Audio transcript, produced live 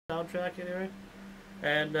soundtrack anyway.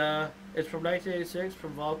 And it's from 1986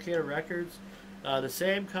 from Volcano Records, the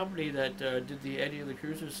same company that did the Eddie and the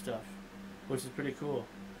Cruisers stuff, which is pretty cool.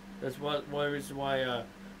 That's one reason why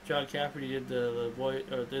John Cafferty did the voice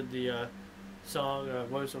or did the song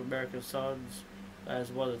 "Voice of America's Sons"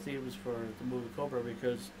 as one of the themes for the movie Cobra,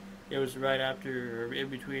 because it was right after or in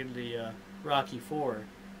between the Rocky Four,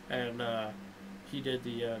 and he did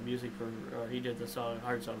the music for or he did the song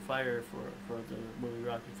 "Hearts on Fire" for the movie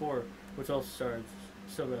Rocky Four, which also stars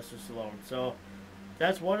Sylvester Stallone. So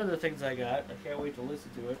that's one of the things I got. I can't wait to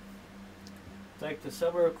listen to it. It's like the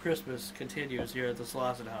summer of Christmas continues here at the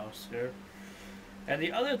Slawson house here. And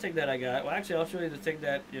the other thing that I got, well, actually, I'll show you the thing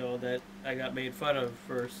that that I got made fun of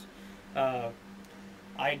first.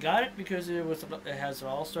 I got it because it has an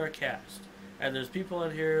all-star cast, and there's people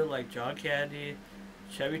in here like John Candy,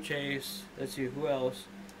 Chevy Chase. Let's see who else.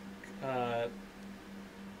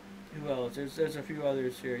 Who else? There's a few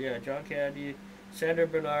others here. Yeah, John Candy, Sandra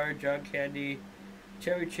Bernard, John Candy,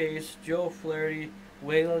 Chevy Chase, Joe Flaherty,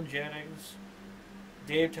 Waylon Jennings,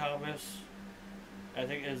 Dave Thomas. I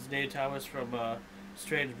think it's Dave Thomas from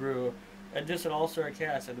Strange Brew, and just an all-star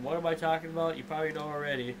cast. And what am I talking about? You probably know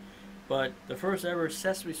already, but the first ever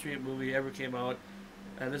Sesame Street movie ever came out,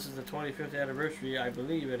 and this is the 25th anniversary, I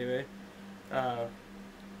believe, anyway. And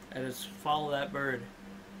it's Follow That Bird,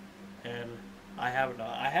 and I haven't.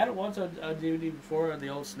 I had it once on DVD before on the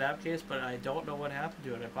old Snapcase, but I don't know what happened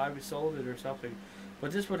to it. I probably sold it or something.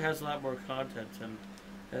 But this one has a lot more content, and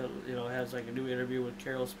it has like a new interview with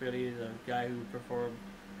Carol Spinney, the guy who performed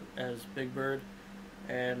as Big Bird,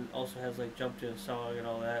 and also has like Jump to a Song and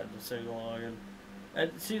all that, and the sing along.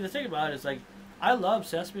 And see, the thing about it is, like, I love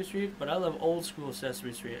Sesame Street, but I love old school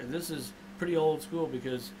Sesame Street, and this is pretty old school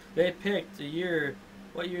because they picked the year.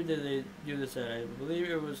 What year did they do this at? I believe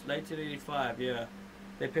it was 1985. Yeah,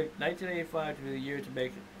 they picked 1985 to be the year to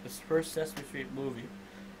make this first Sesame Street movie.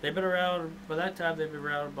 They've been around, by that time they've been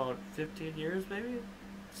around about 15 years, maybe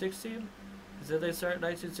 16. Did they start in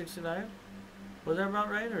 1969? Was that about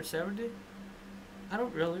right, or 70? I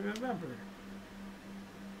don't really remember.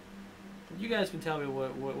 You guys can tell me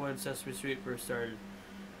when Sesame Street first started.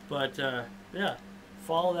 But yeah,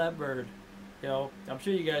 Follow That Bird. I'm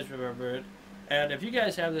sure you guys remember it. And if you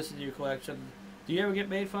guys have this in your collection, do you ever get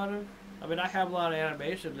made fun of? I mean, I have a lot of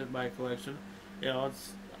animation in my collection,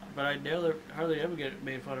 but I hardly ever get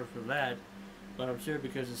made fun of for that. But I'm sure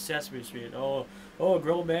because it's Sesame Street. Oh, a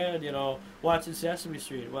grown man, watching Sesame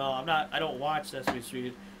Street. Well, I don't watch Sesame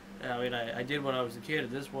Street. I mean, I did when I was a kid.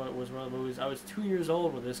 This one was one of the movies. I was 2 years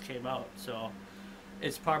old when this came out, so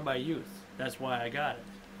it's part of my youth. That's why I got it.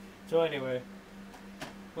 So anyway,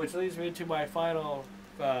 which leads me to my final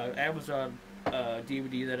Amazon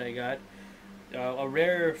DVD that I got, a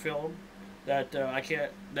rare film that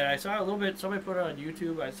I saw a little bit. Somebody put it on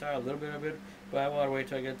YouTube. I saw a little bit of it, but I want to wait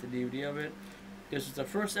till I get the DVD of it. This is the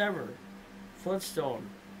first ever Flintstone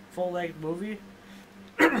full-length movie,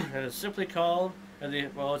 and it's simply called.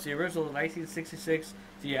 It's the original 1966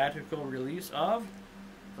 theatrical release of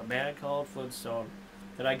The Man Called Flintstone.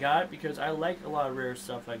 That I got because I like a lot of rare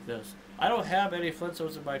stuff like this. I don't have any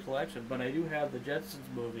Flintstones in my collection, but I do have the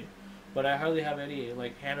Jetsons movie. But I hardly have any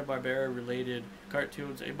like Hanna-Barbera related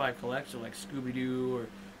cartoons in my collection, like Scooby-Doo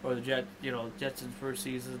or the Jetsons first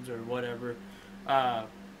seasons or whatever,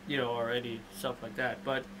 or any stuff like that.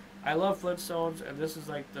 But I love Flintstones, and this is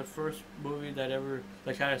like the first movie that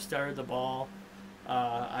kind of started the ball.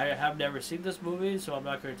 I have never seen this movie, so I'm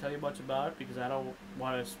not going to tell you much about it because I don't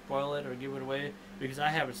want to spoil it or give it away because I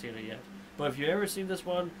haven't seen it yet. But if you've ever seen this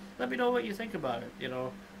one, let me know what you think about it,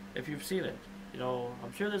 if you've seen it.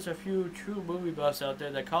 I'm sure there's a few true movie buffs out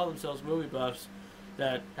there that call themselves movie buffs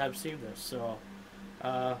that have seen this. So,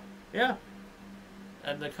 yeah.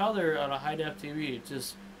 And the color on a high-def TV,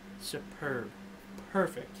 just superb.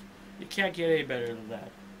 Perfect. You can't get any better than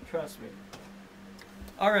that. Trust me.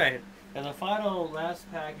 Alright. And the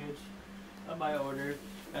last package of my order,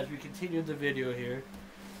 as we continue the video here,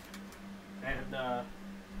 and I'll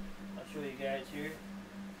show you guys here.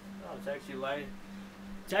 Oh, it's actually light.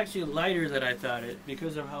 It's actually lighter than I thought it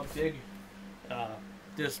because of how big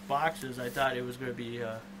this box is. I thought it was going to be,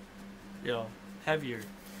 heavier.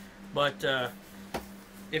 But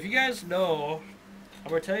if you guys know, I'm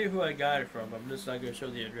going to tell you who I got it from. I'm just not going to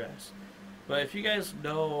show the address. But if you guys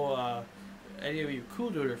know. Any of you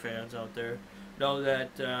Cool Duder fans out there know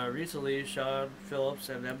that recently Sean Phillips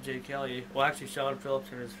and M.J. Kelly, well actually Sean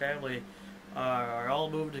Phillips and his family are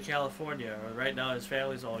all moved to California. Right now his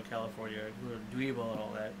family's all in California, including Dweebo and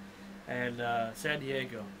all that, and San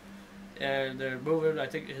Diego. And they're moving. I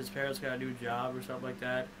think his parents got a new job or something like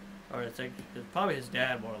that, or I think it's probably his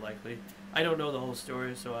dad more likely. I don't know the whole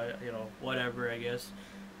story, so whatever, I guess.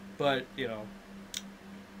 But,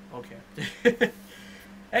 okay.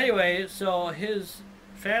 Anyway, so his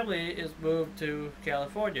family is moved to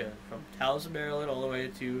California from Towson, Maryland, all the way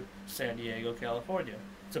to San Diego, California.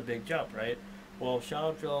 It's a big jump, right? Well,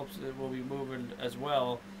 Sean Phillips will be moving as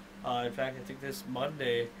well. In fact, I think this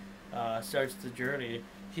Monday starts the journey.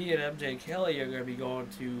 He and MJ Kelly are going to be going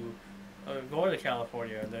to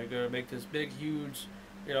California, and they're going to make this big, huge,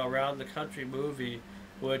 around the country movie.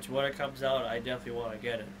 Which, when it comes out, I definitely want to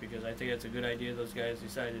get it, because I think it's a good idea those guys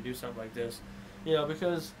decided to do something like this.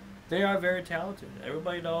 Because they are very talented.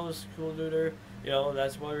 Everybody knows Cool Duder.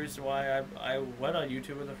 That's one reason why I went on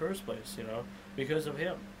YouTube in the first place. Because of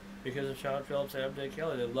him, because of Sean Phillips and MJ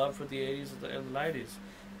Kelly. They love for the 80s and the 90s.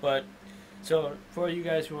 But so for you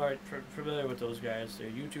guys who aren't familiar with those guys,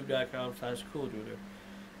 they're youtube.com/CoolDuder.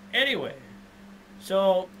 Anyway,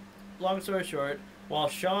 so long story short, while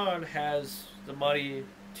Sean has the money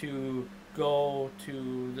to go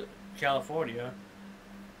to California,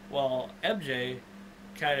 well, MJ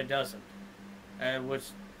kind of doesn't, and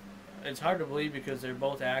which it's hard to believe because they're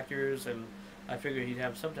both actors, and I figured he'd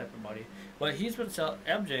have some type of money. But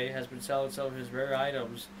MJ has been selling some of his rare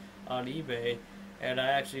items on eBay, and I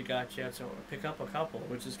actually got a chance to pick up a couple,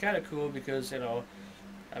 which is kind of cool because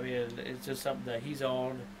it's just something that he's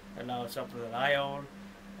owned, and now it's something that I own,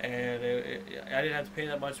 and I didn't have to pay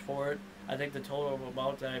that much for it. I think the total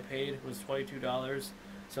amount that I paid was $22,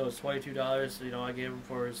 so it's $22. I gave him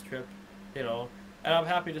for his trip, and I'm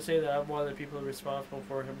happy to say that I'm one of the people responsible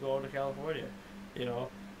for him going to California. He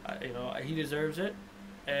deserves it,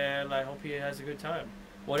 and I hope he has a good time.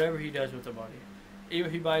 Whatever he does with the money, even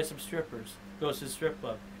if he buys some strippers, goes to the strip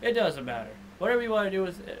club, it doesn't matter. Whatever you want to do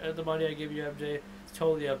with the money I give you, MJ, it's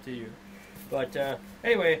totally up to you. But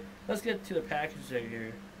anyway, let's get to the packaging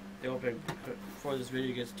here. The opening before this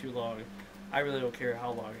video gets too long. I really don't care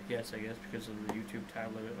how long it gets, I guess, because of the YouTube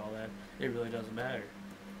time limit and all that. It really doesn't matter.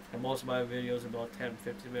 And most of my videos are about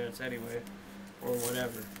 10-15 minutes anyway, or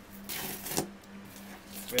whatever.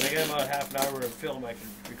 I got about half an hour of film I can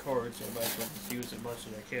record, so I might as well just use as much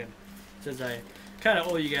as I can. Since I kind of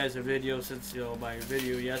owe you guys a video, since my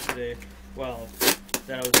video yesterday, well,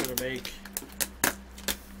 that I was going to make,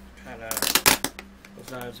 kind of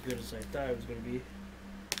was not as good as I thought it was going to be.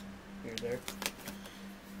 Here and there.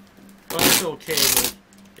 Well, it's okay,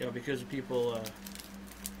 but, because of people,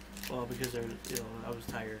 because they're, I was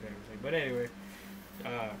tired and everything. But anyway,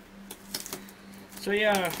 so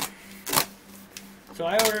yeah, so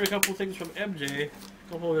I ordered a couple things from MJ, a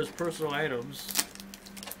couple of his personal items,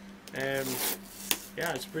 and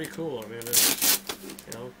yeah, it's pretty cool. It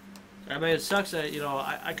sucks that,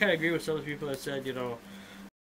 I kind of agree with some of the people that said,